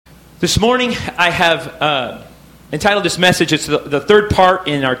This morning, I have entitled this message, it's the third part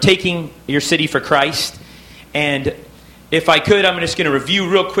in our Taking Your City for Christ. And if I could, I'm just going to review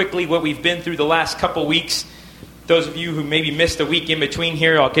real quickly what we've been through the last couple weeks. Those of you who maybe missed a week in between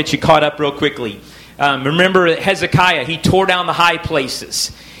here, I'll get you caught up real quickly. Remember Hezekiah, he tore down the high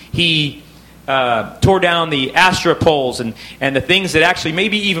places. He tore down the Asherah poles and the things that actually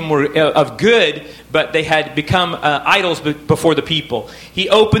maybe even were of good, but they had become idols before the people. He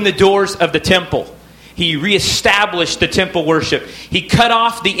opened the doors of the temple. He reestablished the temple worship. He cut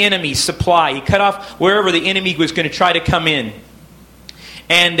off the enemy's supply. He cut off wherever the enemy was going to try to come in.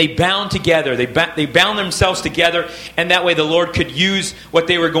 And they bound together. They bound themselves together, and that way the Lord could use what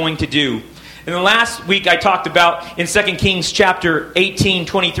they were going to do. And the last week I talked about in 2 Kings chapter 18,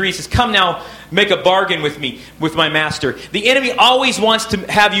 23, it says, "Come now, make a bargain with me, with my master." The enemy always wants to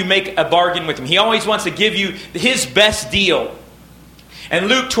have you make a bargain with him. He always wants to give you his best deal. And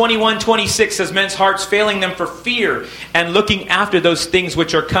Luke 21:26 says, "Men's hearts failing them for fear and looking after those things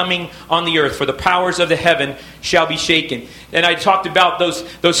which are coming on the earth, for the powers of the heaven shall be shaken." And I talked about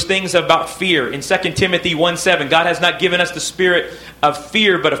those things about fear. In 2 Timothy 1:7, God has not given us the spirit of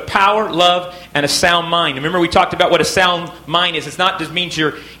fear, but of power, love, and a sound mind. Remember, we talked about what a sound mind is. It's not just means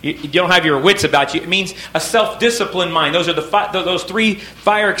you don't have your wits about you. It means a self-disciplined mind. Those are those three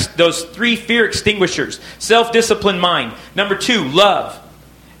fear extinguishers. Self-disciplined mind. Number 2, love.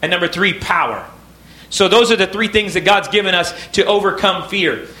 And number 3, power. So those are the 3 things that God's given us to overcome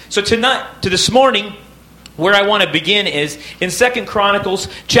fear. So this morning, where I want to begin is in 2 Chronicles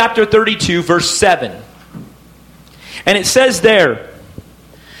chapter 32, verse 7. And it says there,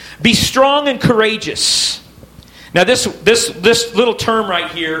 "Be strong and courageous." Now this little term right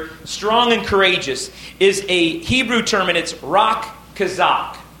here, strong and courageous, is a Hebrew term, and it's rak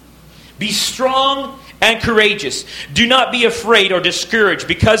kazak. Be strong and courageous. Do not be afraid or discouraged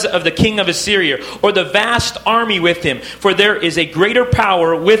because of the king of Assyria or the vast army with him, for there is a greater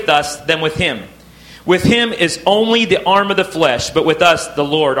power with us than with him. With him is only the arm of the flesh, but with us the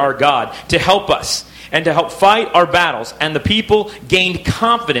Lord our God to help us and to help fight our battles. And the people gained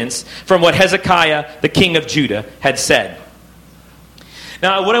confidence from what Hezekiah, the king of Judah, had said.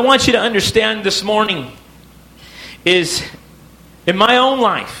 Now, what I want you to understand this morning is, in my own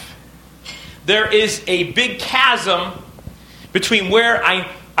life, there is a big chasm between where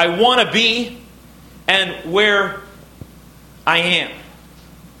I want to be and where I am.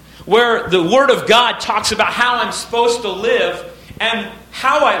 Where the Word of God talks about how I'm supposed to live and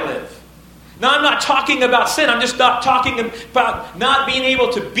how I live. Now, I'm not talking about sin. I'm just not talking about not being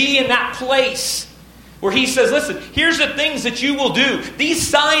able to be in that place where He says, listen, here's the things that you will do. These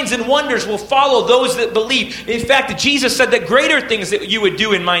signs and wonders will follow those that believe. In fact, Jesus said that greater things that you would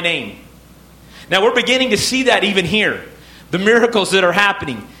do in my name. Now, we're beginning to see that even here. The miracles that are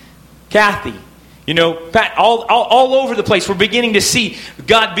happening. Kathy, Pat, all over the place. We're beginning to see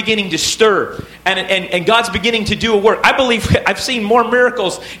God beginning to stir. And God's beginning to do a work. I believe I've seen more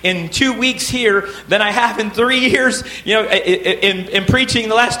miracles in 2 weeks here than I have in 3 years, in preaching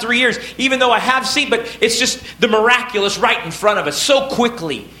the last 3 years. Even though I have seen, but it's just the miraculous right in front of us so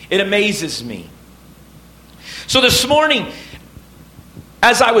quickly. It amazes me. So this morning,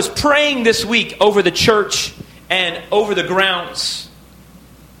 as I was praying this week over the church and over the grounds,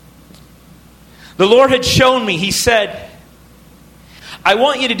 the Lord had shown me, He said, I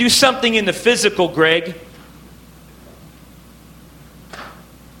want you to do something in the physical, Greg.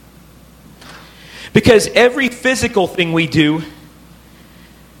 Because every physical thing we do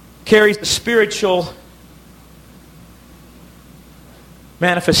carries a spiritual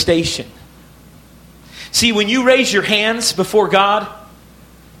manifestation. See, when you raise your hands before God,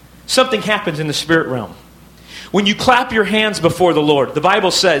 something happens in the spirit realm. When you clap your hands before the Lord, the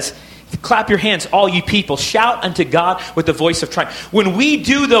Bible says, clap your hands, all you people. Shout unto God with the voice of triumph. When we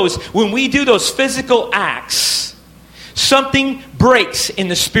do those physical acts, something breaks in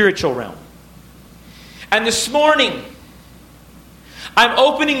the spiritual realm. And this morning, I'm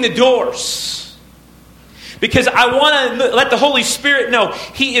opening the doors because I want to let the Holy Spirit know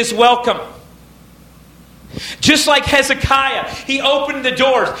He is welcome. Just like Hezekiah, he opened the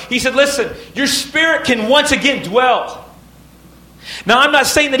doors. He said, listen, your spirit can once again dwell. Now, I'm not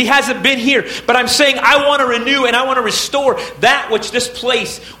saying that he hasn't been here, but I'm saying I want to renew and I want to restore that which this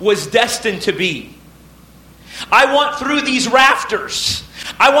place was destined to be. I want through these rafters,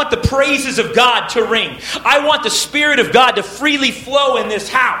 I want the praises of God to ring. I want the Spirit of God to freely flow in this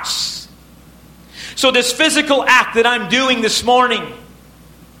house. So this physical act that I'm doing this morning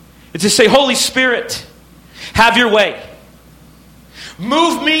is to say, Holy Spirit, have your way.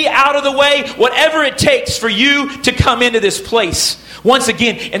 Move me out of the way, whatever it takes for you to come into this place. Once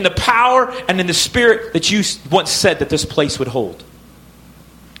again, in the power and in the spirit that you once said that this place would hold.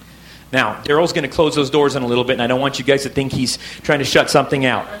 Now, Daryl's going to close those doors in a little bit, and I don't want you guys to think he's trying to shut something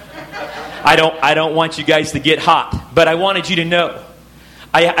out. I don't want you guys to get hot, but I wanted you to know.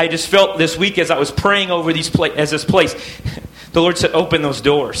 I just felt this week as I was praying over this place, the Lord said, open those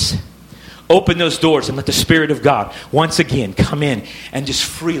doors. Open those doors and let the Spirit of God once again come in and just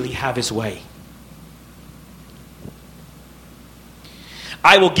freely have His way.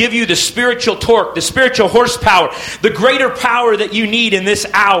 I will give you the spiritual torque, the spiritual horsepower, the greater power that you need in this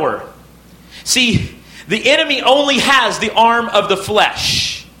hour. See, the enemy only has the arm of the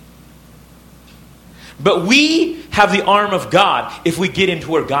flesh. But we have the arm of God if we get into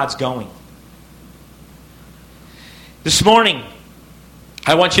where God's going. This morning,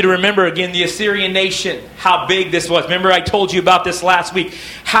 I want you to remember again the Assyrian nation, how big this was. Remember I told you about this last week,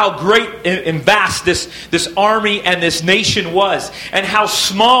 how great and vast this army and this nation was, and how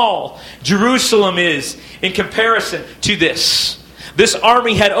small Jerusalem is in comparison to this. This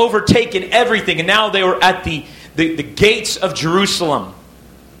army had overtaken everything, and now they were at the gates of Jerusalem.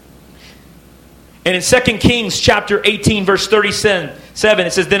 And in 2 Kings chapter 18, verse 37,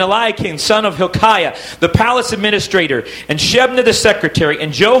 it says, Then Eliakim, son of Hilkiah, the palace administrator, and Shebna the secretary,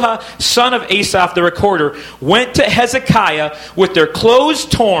 and Joah, son of Asaph the recorder, went to Hezekiah with their clothes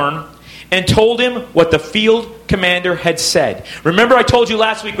torn and told him what the field commander had said. Remember I told you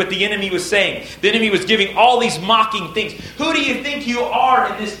last week what the enemy was saying. The enemy was giving all these mocking things. Who do you think you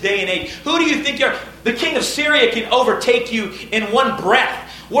are in this day and age? Who do you think you are? The king of Syria can overtake you in one breath.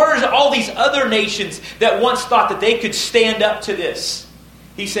 Where's all these other nations that once thought that they could stand up to this?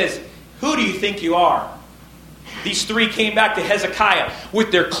 He says, who do you think you are? These three came back to Hezekiah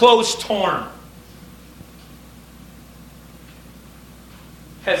with their clothes torn.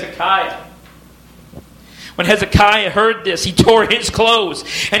 Hezekiah. When Hezekiah heard this, he tore his clothes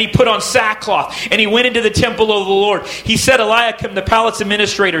and he put on sackcloth and he went into the temple of the Lord. He set Eliakim, the palace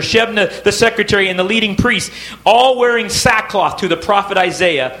administrator, Shebna, the secretary, and the leading priest, all wearing sackcloth to the prophet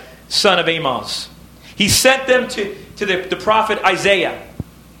Isaiah, son of Amoz. He sent them to the prophet Isaiah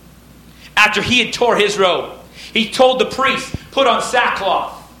after he had tore his robe. He told the priest, put on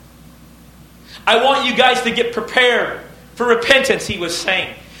sackcloth. I want you guys to get prepared for repentance, he was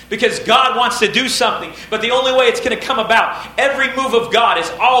saying. Because God wants to do something. But the only way it's going to come about, every move of God has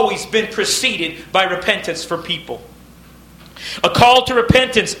always been preceded by repentance for people. A call to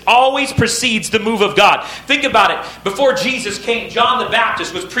repentance always precedes the move of God. Think about it. Before Jesus came, John the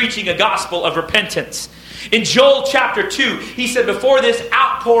Baptist was preaching a gospel of repentance. In Joel chapter 2, he said before this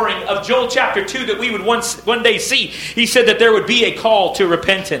outpouring of Joel chapter 2 that we would one day see, he said that there would be a call to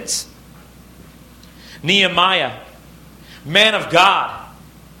repentance. Nehemiah, man of God,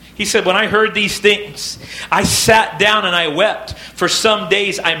 he said, when I heard these things, I sat down and I wept. For some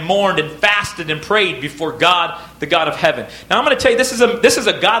days I mourned and fasted and prayed before God, the God of heaven. Now I'm going to tell you, this is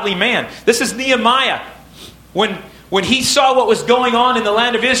a godly man. This is Nehemiah. When he saw what was going on in the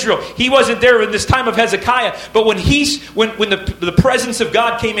land of Israel, he wasn't there in this time of Hezekiah. But when the presence of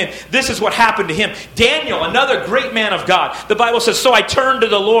God came in, this is what happened to him. Daniel, another great man of God. The Bible says, so I turned to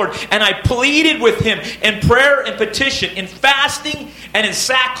the Lord and I pleaded with him in prayer and petition, in fasting and in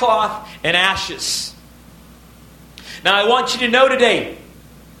sackcloth and ashes. Now I want you to know today,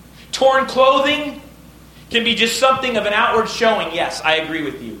 torn clothing can be just something of an outward showing. Yes, I agree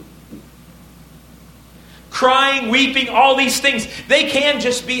with you. Crying, weeping, all these things, they can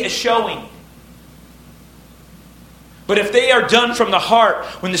just be a showing. But if they are done from the heart,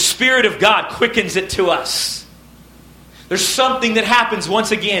 when the Spirit of God quickens it to us, there's something that happens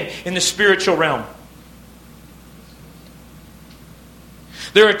once again in the spiritual realm.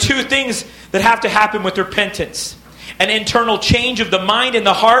 There are two things that have to happen with repentance. An internal change of the mind and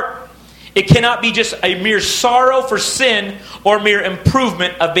the heart. It cannot be just a mere sorrow for sin or mere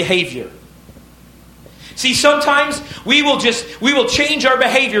improvement of behavior. See, sometimes we will change our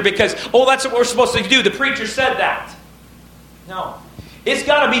behavior because, that's what we're supposed to do. The preacher said that. No. It's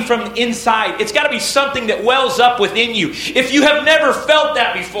got to be from the inside. It's got to be something that wells up within you. If you have never felt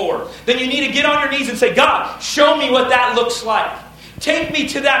that before, then you need to get on your knees and say, God, show me what that looks like. Take me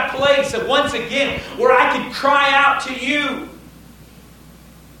to that place of once again where I can cry out to you.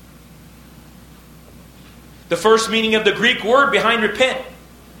 The first meaning of the Greek word behind repent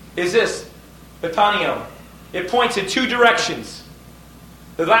is this. Betanio. It points in two directions.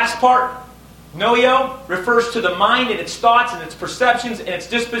 The last part, noio, refers to the mind and its thoughts and its perceptions and its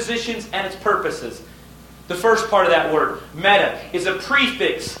dispositions and its purposes. The first part of that word, meta, is a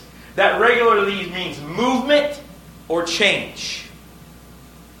prefix that regularly means movement or change.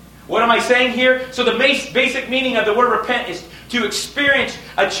 What am I saying here? So the basic meaning of the word repent is to experience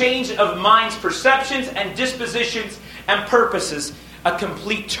a change of mind's perceptions and dispositions and purposes, a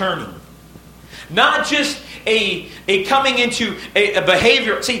complete turning. Not just a coming into a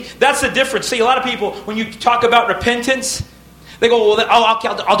behavior. See, that's the difference. See, a lot of people, when you talk about repentance, they go, well,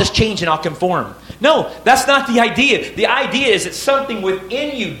 I'll just change and I'll conform. No, that's not the idea. The idea is that something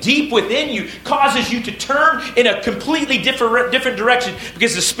within you, deep within you, causes you to turn in a completely different direction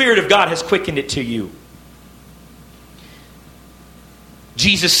because the Spirit of God has quickened it to you.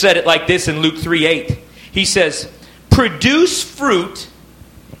 Jesus said it like this in Luke 3:8. He says, produce fruit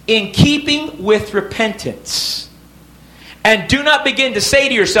in keeping with repentance. And do not begin to say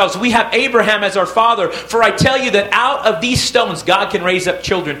to yourselves, we have Abraham as our father. For I tell you that out of these stones, God can raise up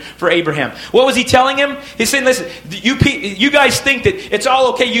children for Abraham. What was he telling him? He's saying, listen, you guys think that it's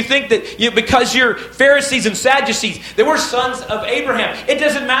all okay. You think that because you're Pharisees and Sadducees, that we're sons of Abraham. It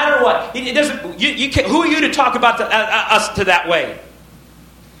doesn't matter what. It doesn't. You can't, who are you to talk about us to that way?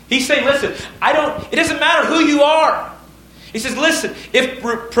 He's saying, listen, it doesn't matter who you are. He says, listen, if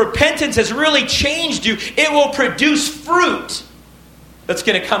repentance has really changed you, it will produce fruit that's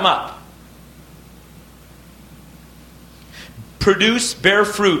going to come up. Bear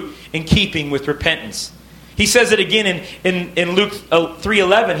fruit in keeping with repentance. He says it again in Luke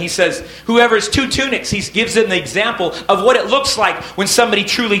 3:11. He says, whoever has 2 tunics, he gives them the example of what it looks like when somebody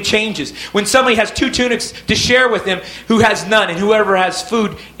truly changes. When somebody has 2 tunics to share with him who has none, and whoever has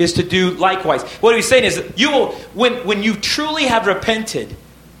food is to do likewise. What he's saying is that you will, when you truly have repented,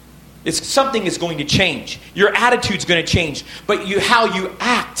 something is going to change. Your attitude's going to change, but how you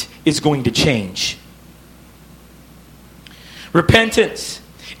act is going to change. Repentance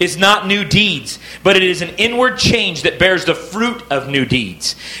is not new deeds, but it is an inward change that bears the fruit of new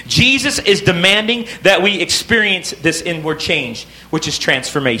deeds. Jesus is demanding that we experience this inward change, which is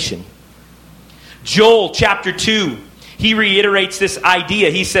transformation. Joel chapter 2, he reiterates this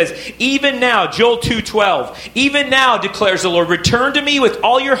idea. He says, even now, Joel 2:12, even now declares the Lord, return to me with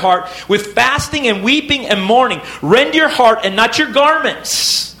all your heart, with fasting and weeping and mourning. Rend your heart and not your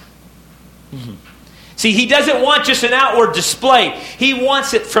garments. Mm-hmm. See, he doesn't want just an outward display. He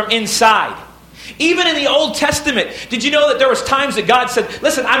wants it from inside. Even in the Old Testament, did you know that there was times that God said,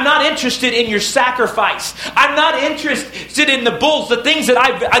 listen, I'm not interested in your sacrifice. I'm not interested in the bulls, the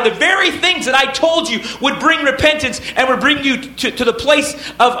very things that I told you would bring repentance and would bring you to the place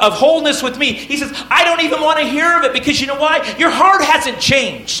of wholeness with me. He says, I don't even want to hear of it because you know why? Your heart hasn't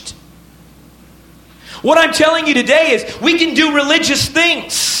changed. What I'm telling you today is we can do religious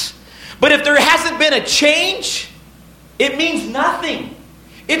things. But if there hasn't been a change, it means nothing.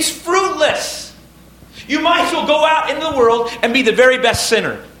 It's fruitless. You might as well go out into the world and be the very best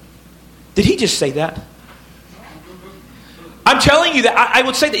sinner. Did he just say that? I'm telling you that I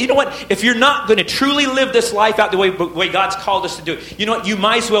would say that, you know what? If you're not going to truly live this life out the way God's called us to do it, you know what? You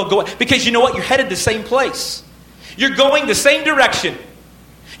might as well go. Because you know what? You're headed the same place. You're going the same direction.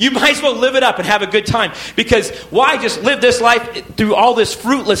 You might as well live it up and have a good time. Because why just live this life through all this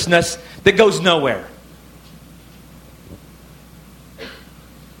fruitlessness that goes nowhere?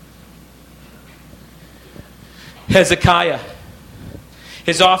 Hezekiah,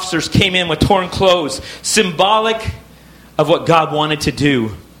 his officers came in with torn clothes, symbolic of what God wanted to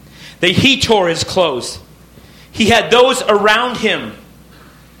do. He tore his clothes. He had those around him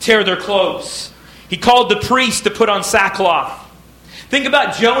tear their clothes. He called the priest to put on sackcloth. Think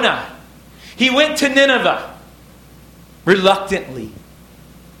about Jonah. He went to Nineveh reluctantly.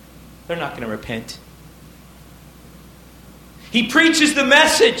 They're not going to repent. He preaches the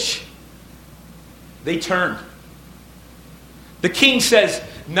message. They turn. The king says,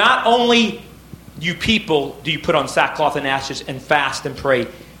 not only you people do you put on sackcloth and ashes and fast and pray,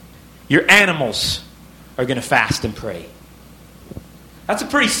 your animals are going to fast and pray. That's a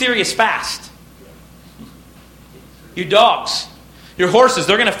pretty serious fast. Your dogs, your horses,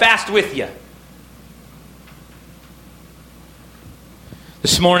 they're going to fast with you.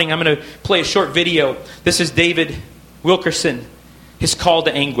 This morning I'm going to play a short video. This is David Wilkerson, his call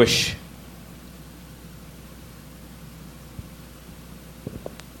to anguish.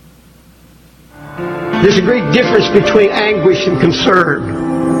 There's a great difference between anguish and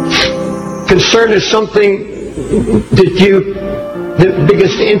concern. Concern is something that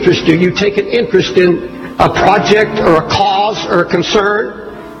begins to interest you. You take an interest in a project or a cause or a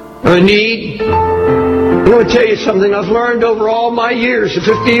concern or a need. I'm going to tell you something I've learned over all my years,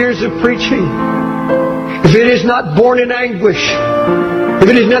 50 years of preaching. If it is not born in anguish, if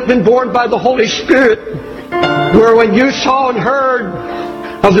it has not been born by the Holy Spirit, where when you saw and heard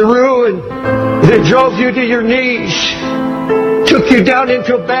of the ruin, it drove you to your knees, took you down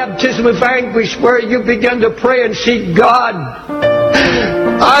into a baptism of anguish where you began to pray and seek God.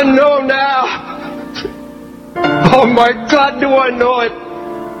 I know now. Oh my God, do I know it.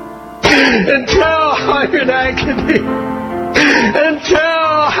 Until I'm in agony. Until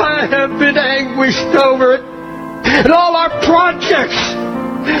I have been anguished over it. And all our projects,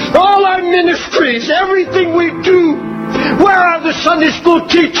 all our ministries, everything we do. Where are the Sunday school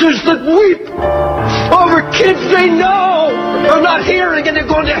teachers that weep over kids they know are not hearing and they're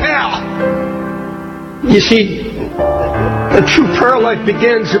going to hell? You see, a true prayer life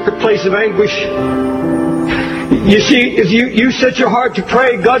begins at the place of anguish. You see, if you set your heart to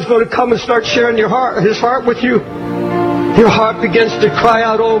pray, God's going to come and start sharing His heart with you. Your heart begins to cry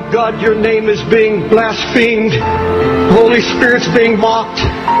out, oh God, your name is being blasphemed. The Holy Spirit's being mocked.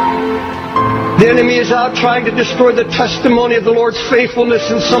 The enemy is out trying to destroy the testimony of the Lord's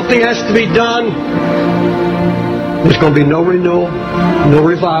faithfulness, and something has to be done. There's going to be no renewal, no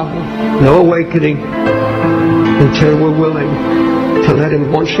revival, no awakening until we're willing to let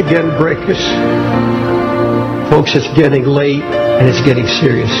Him once again break us. Folks, it's getting late and it's getting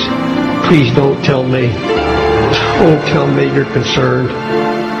serious. Please don't tell me. Don't tell me you're concerned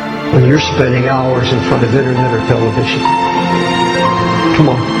when you're spending hours in front of internet or television. Come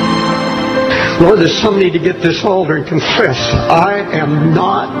on. Lord, there's some need to get this altar and confess. I am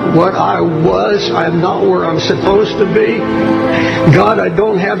not what I was. I am not where I'm supposed to be. God, I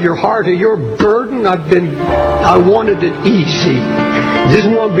don't have your heart or your burden. I wanted it easy.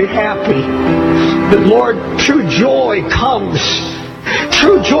 Didn't want to be happy. But Lord, true joy comes.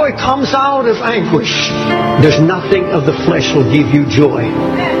 True joy comes out of anguish. There's nothing of the flesh will give you joy.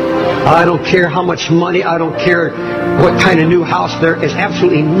 I don't care how much money, I don't care what kind of new house, there is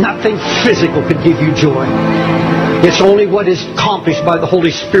absolutely nothing physical could give you joy. It's only what is accomplished by the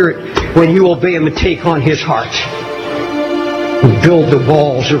Holy Spirit when you obey Him and take on His heart. Build the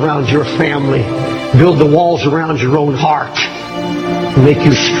walls around your family. Build the walls around your own heart. Make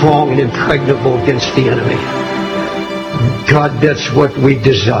you strong and impregnable against the enemy. God, that's what we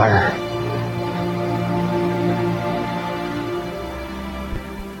desire.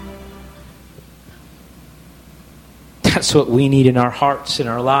 That's what we need in our hearts and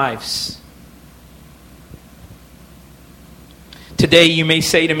our lives. Today you may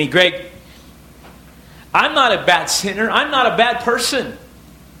say to me, Greg, I'm not a bad sinner. I'm not a bad person.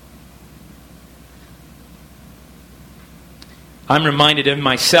 I'm reminded of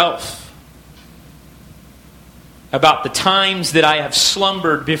myself about the times that I have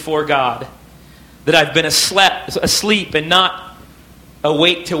slumbered before God, that I've been asleep and not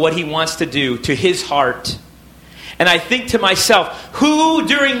awake to what He wants to do, to His heart. And I think to myself, who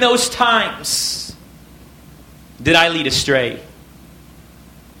during those times did I lead astray?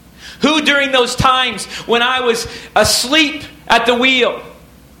 Who during those times when I was asleep at the wheel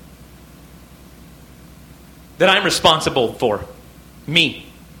that I'm responsible for? Me.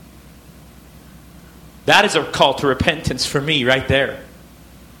 That is a call to repentance for me right there.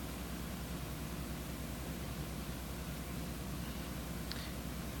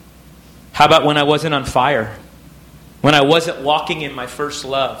 How about when I wasn't on fire? When I wasn't walking in my first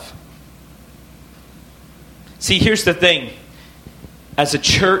love? See, here's the thing. As a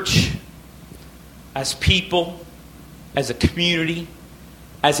church, as people, as a community,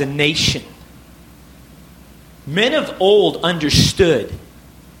 as a nation, men of old understood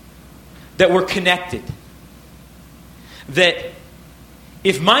that we're connected. That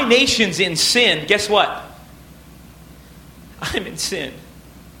if my nation's in sin, guess what? I'm in sin.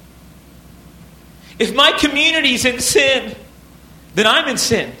 If my community's in sin, then I'm in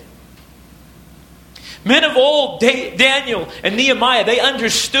sin. Men of old, Daniel and Nehemiah, they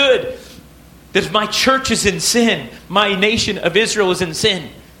understood that if my church is in sin, my nation of Israel is in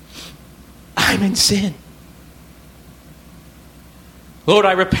sin, I'm in sin. Lord,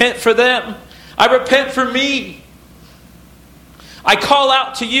 I repent for them. I repent for me. I call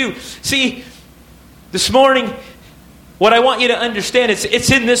out to you. See, this morning, what I want you to understand is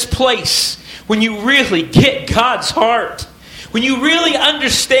it's in this place when you really get God's heart. When you really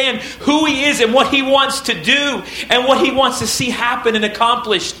understand who He is and what He wants to do and what He wants to see happen and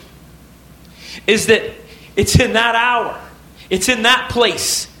accomplished, is that it's in that hour, it's in that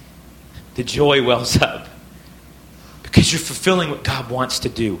place, the joy wells up. Because you're fulfilling what God wants to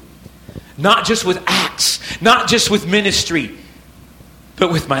do. Not just with acts, not just with ministry, but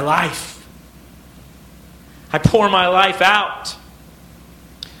with my life. I pour my life out.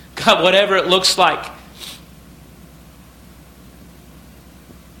 God, whatever it looks like.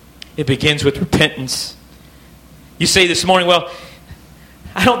 It begins with repentance. You say this morning, well,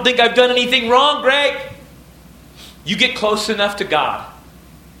 I don't think I've done anything wrong, Greg. You get close enough to God.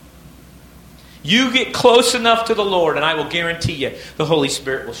 You get close enough to the Lord, and I will guarantee you, the Holy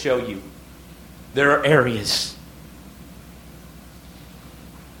Spirit will show you. There are areas.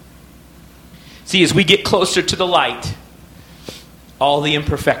 See, as we get closer to the light, all the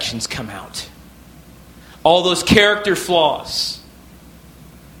imperfections come out. All those character flaws.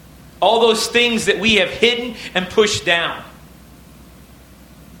 All those things that we have hidden and pushed down.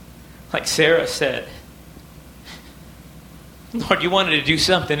 Like Sarah said, Lord, you wanted to do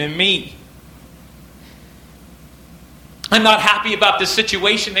something in me. I'm not happy about this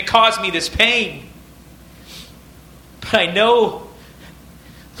situation that caused me this pain. But I know,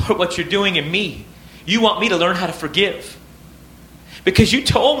 Lord, what you're doing in me. You want me to learn how to forgive. Because you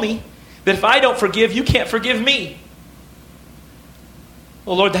told me that if I don't forgive, you can't forgive me.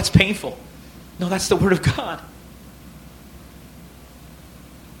 Well, Lord, that's painful. No, that's the Word of God.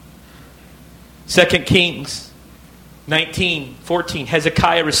 2 Kings 19:14.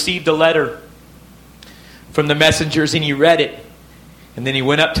 Hezekiah received a letter from the messengers, and he read it. And then he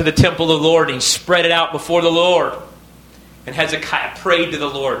went up to the temple of the Lord, and he spread it out before the Lord. And Hezekiah prayed to the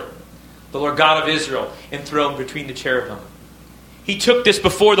Lord God of Israel, enthroned between the cherubim. He took this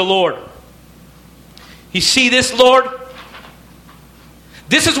before the Lord. You see this, Lord?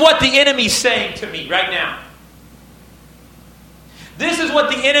 This is what the enemy's saying to me right now. This is what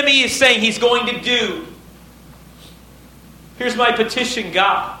the enemy is saying he's going to do. Here's my petition,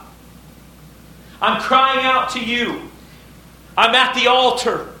 God. I'm crying out to you. I'm at the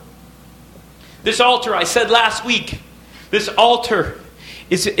altar. This altar, I said last week, this altar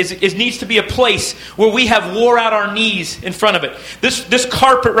needs to be a place where we have wore out our knees in front of it. This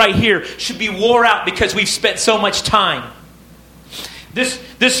carpet right here should be wore out because we've spent so much time.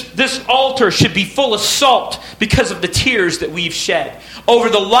 This altar should be full of salt because of the tears that we've shed over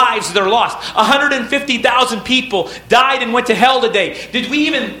the lives that are lost. 150,000 people died and went to hell today. Did we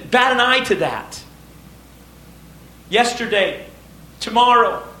even bat an eye to that? Yesterday,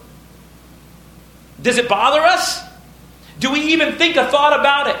 tomorrow. Does it bother us? Do we even think a thought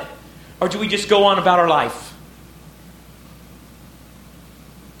about it? Or do we just go on about our life?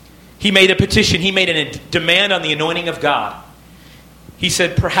 He made a petition. He made a demand on the anointing of God. He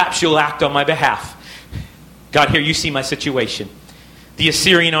said, perhaps you'll act on my behalf. God, here you see my situation. The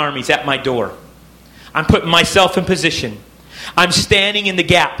Assyrian army's at my door. I'm putting myself in position. I'm standing in the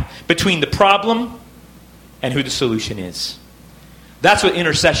gap between the problem and who the solution is. That's what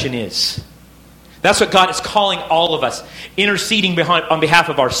intercession is. That's what God is calling all of us. Interceding on behalf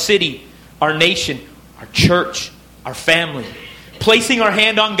of our city, our nation, our church, our family. Placing our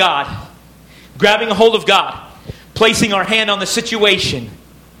hand on God. Grabbing a hold of God. Placing our hand on the situation.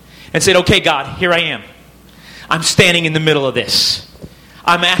 And saying, okay, God, here I am. I'm standing in the middle of this.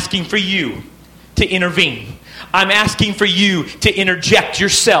 I'm asking for you to intervene. I'm asking for you to interject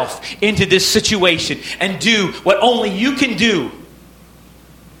yourself into this situation and do what only you can do.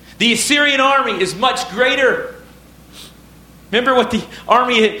 The Assyrian army is much greater. Remember what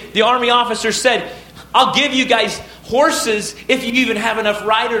the army officer said? I'll give you guys horses if you even have enough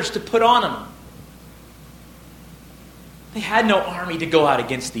riders to put on them. They had no army to go out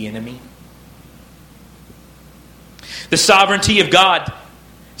against the enemy. The sovereignty of God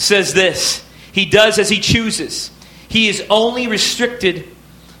says this. He does as he chooses. He is only restricted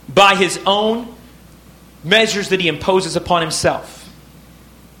by his own measures that he imposes upon himself.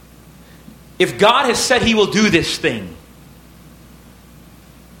 If God has said he will do this thing,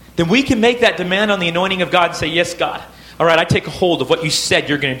 then we can make that demand on the anointing of God and say, yes, God. All right, I take a hold of what you said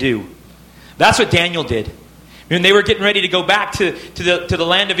you're going to do. That's what Daniel did. When they were getting ready to go back to the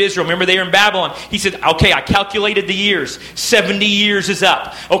land of Israel, remember they were in Babylon. He said, okay, I calculated the years. 70 years is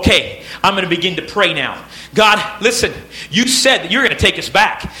up. Okay, I'm going to begin to pray now. God, listen, you said that you were going to take us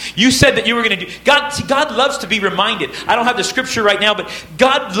back. You said that you were going to do... God loves to be reminded. I don't have the scripture right now, but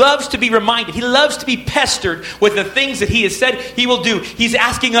God loves to be reminded. He loves to be pestered with the things that he has said he will do. He's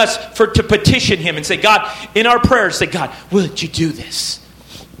asking us to petition him and say, God, in our prayers, say, God, will you do this?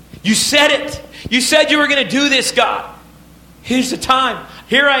 You said it. You said you were going to do this, God. Here's the time.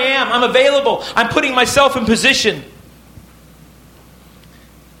 Here I am. I'm available. I'm putting myself in position.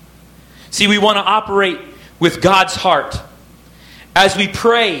 See, we want to operate with God's heart. As we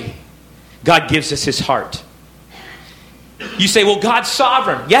pray, God gives us his heart. You say, well, God's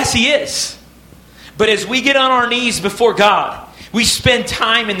sovereign. Yes, he is. But as we get on our knees before God, we spend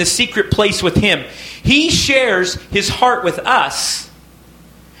time in the secret place with him. He shares his heart with us.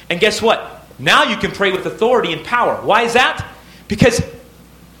 And guess what? Now you can pray with authority and power. Why is that? Because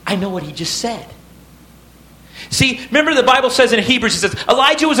I know what he just said. See, remember the Bible says in Hebrews, it says,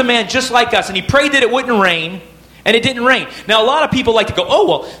 Elijah was a man just like us, and he prayed that it wouldn't rain, And it didn't rain. Now, a lot of people like to go, oh,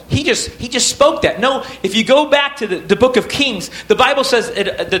 well, he just spoke that. No, if you go back to the book of Kings, the Bible says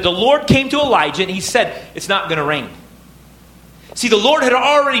that the Lord came to Elijah and he said, it's not going to rain. See, the Lord had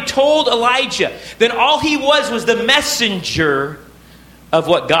already told Elijah. Then all he was the messenger of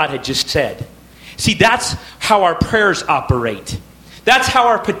what God had just said. See, that's how our prayers operate. That's how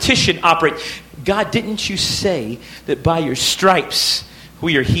our petition operates. God, didn't you say that by your stripes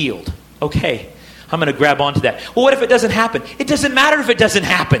we are healed? Okay. I'm going to grab onto that. Well, what if it doesn't happen? It doesn't matter if it doesn't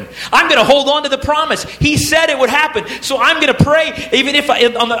happen. I'm going to hold on to the promise. He said it would happen. So I'm going to pray, even if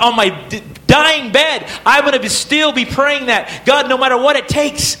on my dying bed, I'm going to still be praying that. God, no matter what it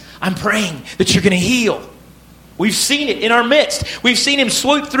takes, I'm praying that you're going to heal. We've seen it in our midst. We've seen him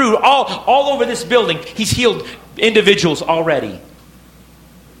swoop through all over this building. He's healed individuals already.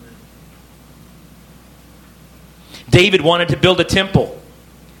 David wanted to build a temple.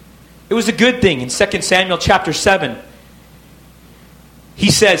 It was a good thing. In 2 Samuel chapter 7, he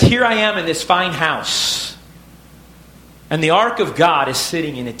says, here I am in this fine house, and the ark of God is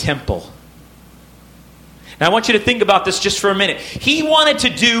sitting in a temple. Now I want you to think about this just for a minute. He wanted to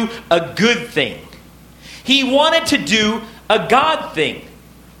do a good thing. He wanted to do a God thing.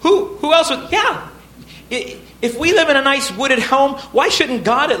 Who else would? Yeah. If we live in a nice wooded home, why shouldn't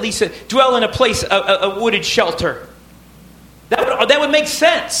God at least dwell in a place, a wooded shelter? That would make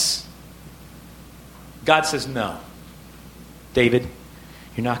sense. God says, no. David,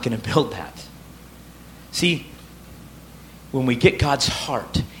 you're not going to build that. See, when we get God's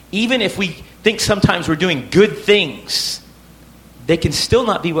heart, even if we think sometimes we're doing good things, they can still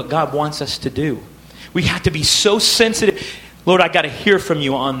not be what God wants us to do. We have to be so sensitive. Lord, I got to hear from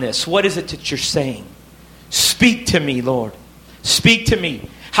you on this. What is it that you're saying? Speak to me, Lord. Speak to me.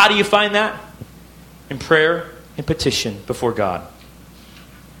 How do you find that? In prayer and petition before God.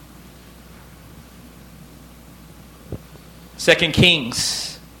 2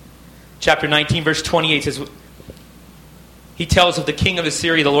 Kings chapter 19 verse 28 says, he tells of the king of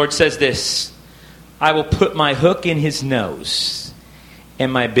Assyria, the Lord says this, I will put my hook in his nose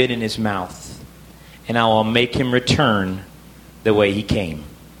and my bit in his mouth, and I will make him return the way he came.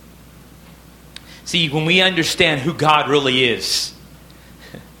 See, when we understand who God really is,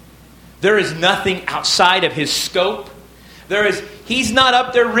 there is nothing outside of his scope. He's not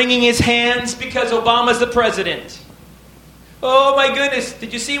up there wringing his hands because Obama's the president. Oh my goodness,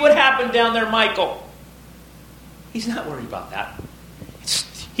 did you see what happened down there, Michael? He's not worried about that.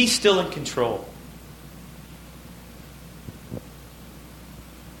 He's still in control.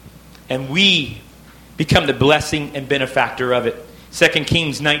 And we become the blessing and benefactor of it. 2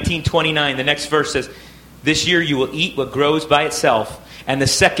 Kings 19:29, the next verse says, this year you will eat what grows by itself, and the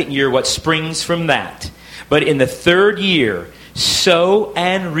second year what springs from that. But in the third year, sow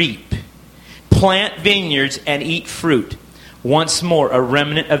and reap, plant vineyards and eat fruit. Once more, a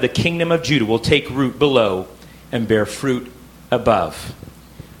remnant of the kingdom of Judah will take root below and bear fruit above.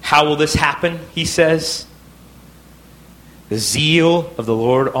 How will this happen, he says? The zeal of the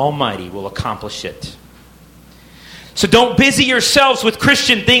Lord Almighty will accomplish it. So don't busy yourselves with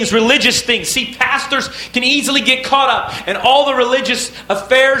Christian things, religious things. See, pastors can easily get caught up in all the religious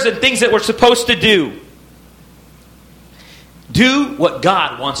affairs and things that we're supposed to do. Do what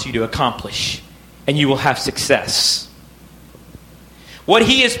God wants you to accomplish, and you will have success. What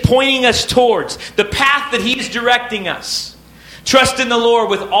he is pointing us towards, the path that he is directing us. Trust in the Lord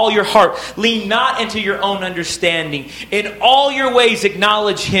with all your heart. Lean not into your own understanding. In all your ways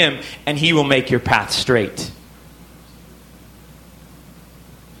acknowledge him, and he will make your path straight.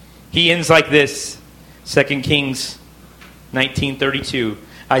 He ends like this. 2 Kings 19:32.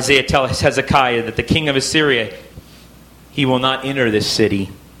 Isaiah tells Hezekiah that the king of Assyria, he will not enter this city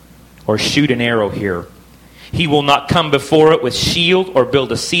or shoot an arrow here. He will not come before it with shield or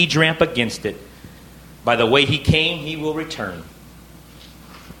build a siege ramp against it. By the way he came, he will return.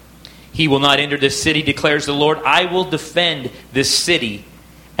 He will not enter this city, declares the Lord. I will defend this city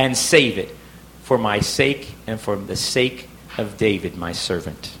and save it for my sake and for the sake of David, my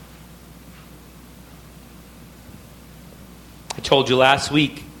servant. I told you last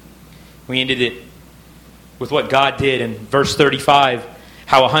week, we ended it with what God did in verse 35.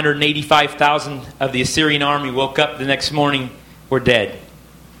 How 185,000 of the Assyrian army woke up the next morning, were dead.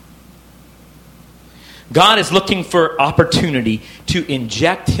 God is looking for opportunity to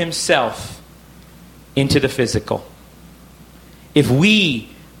inject himself into the physical. If we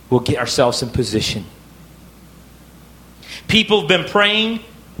will get ourselves in position. People have been praying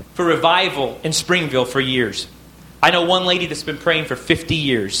for revival in Springville for years. I know one lady that's been praying for 50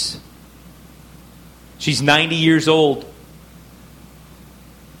 years. She's 90 years old.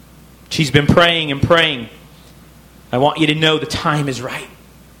 She's been praying and praying. I want you to know the time is right.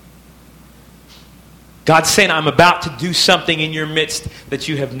 God's saying, I'm about to do something in your midst that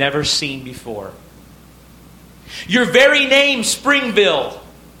you have never seen before. Your very name, Springville,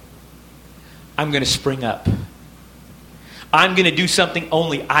 I'm going to spring up. I'm going to do something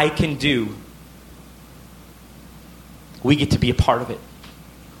only I can do. We get to be a part of it.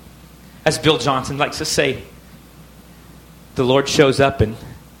 As Bill Johnson likes to say, the Lord shows up and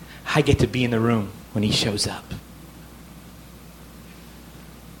I get to be in the room when He shows up.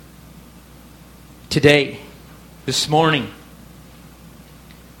 Today, this morning,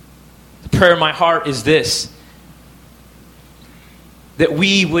 the prayer of my heart is this: that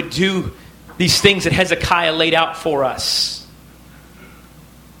we would do these things that Hezekiah laid out for us.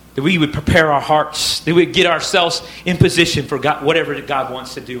 That we would prepare our hearts. That we would get ourselves in position for God, whatever God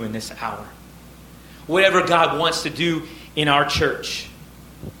wants to do in this hour. Whatever God wants to do in our church.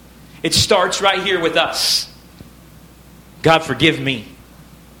 It starts right here with us. God, forgive me.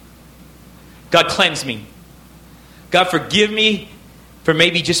 God, cleanse me. God, forgive me for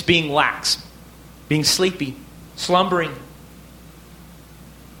maybe just being lax, being sleepy, slumbering.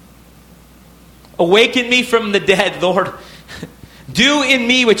 Awaken me from the dead, Lord. Do in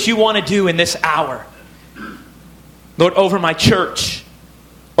me what you want to do in this hour. Lord, over my church,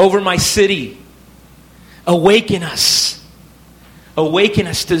 over my city. Awaken us. Awaken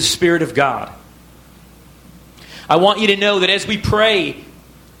us to the Spirit of God. I want you to know that as we pray,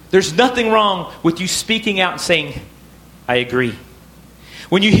 there's nothing wrong with you speaking out and saying, I agree.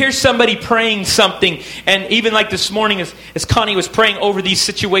 When you hear somebody praying something, and even like this morning as Connie was praying over these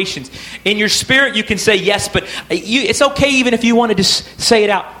situations, in your spirit you can say yes, but it's okay even if you want to just say it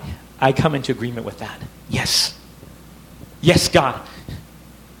out. I come into agreement with that. Yes. Yes, God.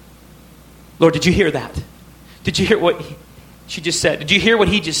 Lord, did you hear that? Did you hear what she just said? Did you hear what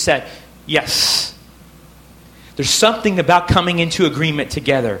he just said? Yes. There's something about coming into agreement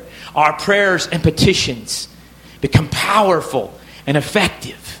together. Our prayers and petitions become powerful and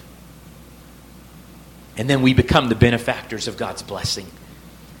effective. And then we become the benefactors of God's blessing.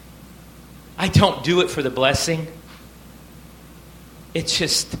 I don't do it for the blessing. It's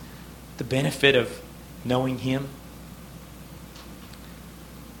just the benefit of knowing Him.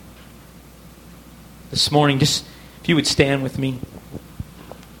 This morning, just if you would stand with me.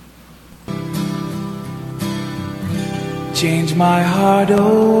 Change my heart,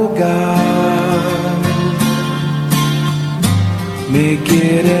 oh God. Make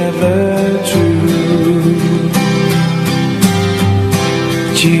it ever true.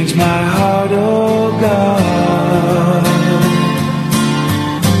 Change my heart, oh God.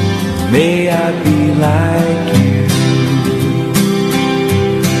 May I be like you.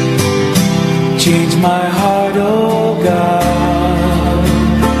 Change my heart, oh God.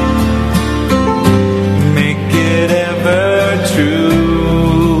 Make it ever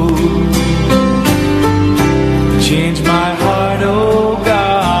true. Change my heart, oh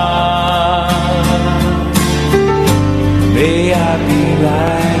God. May I be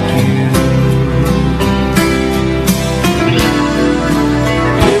like you.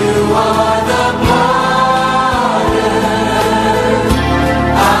 You are the potter,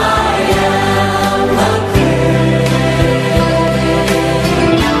 I am the clay.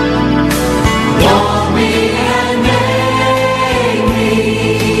 Mold me and make me.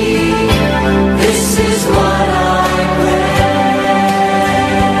 This is what I pray.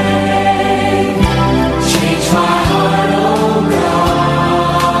 Change my heart, oh God.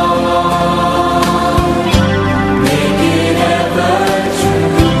 Make it ever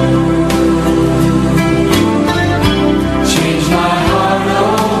true. Change my heart,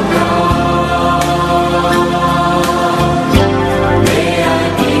 oh God. May I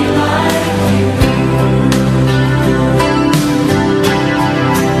be like you. Jesus,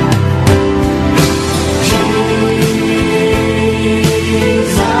 oh Jesus, come and fill your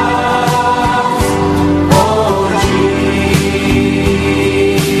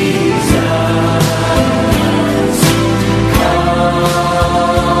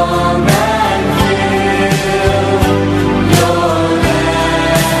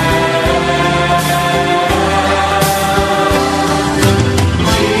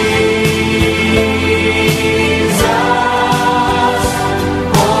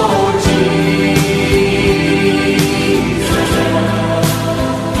Jesus, oh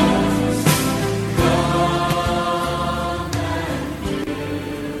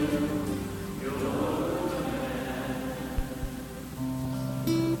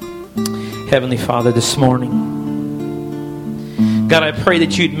Heavenly Father, this morning, God, I pray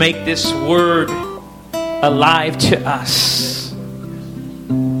that you'd make this word alive to us.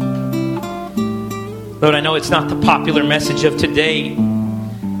 Lord, I know it's not the popular message of today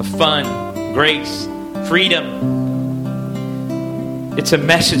of fun, grace, freedom. It's a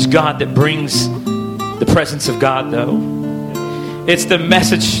message, God, that brings the presence of God, though. It's the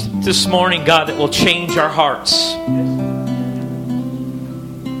message this morning, God, that will change our hearts.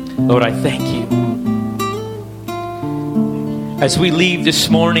 Lord, I thank you. As we leave this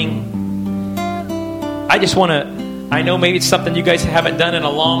morning, I just want to, I know maybe it's something you guys haven't done in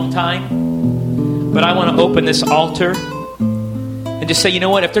a long time, but I want to open this altar and just say, you know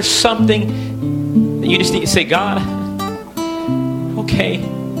what, if there's something that you just need to say, God, okay,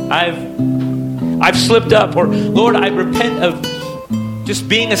 I've slipped up, or Lord, I repent of just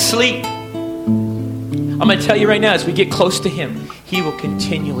being asleep. I'm going to tell you right now, as we get close to Him, He will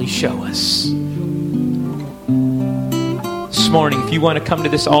continually show us. This morning, if you want to come to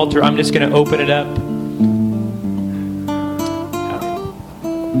this altar, I'm just going to open it up.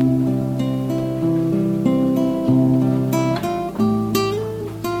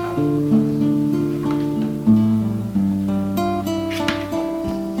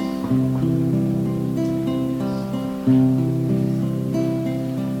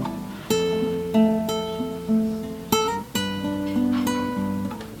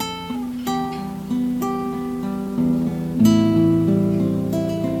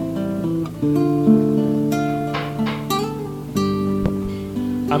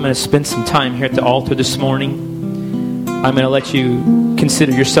 I'm going to spend some time here at the altar this morning. I'm going to let you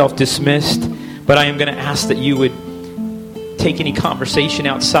consider yourself dismissed, but I am going to ask that you would take any conversation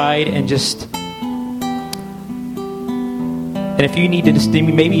outside and just, and if you need to just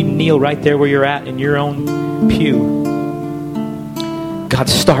maybe kneel right there where you're at in your own pew. God,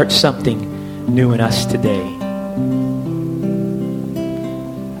 start something new in us today.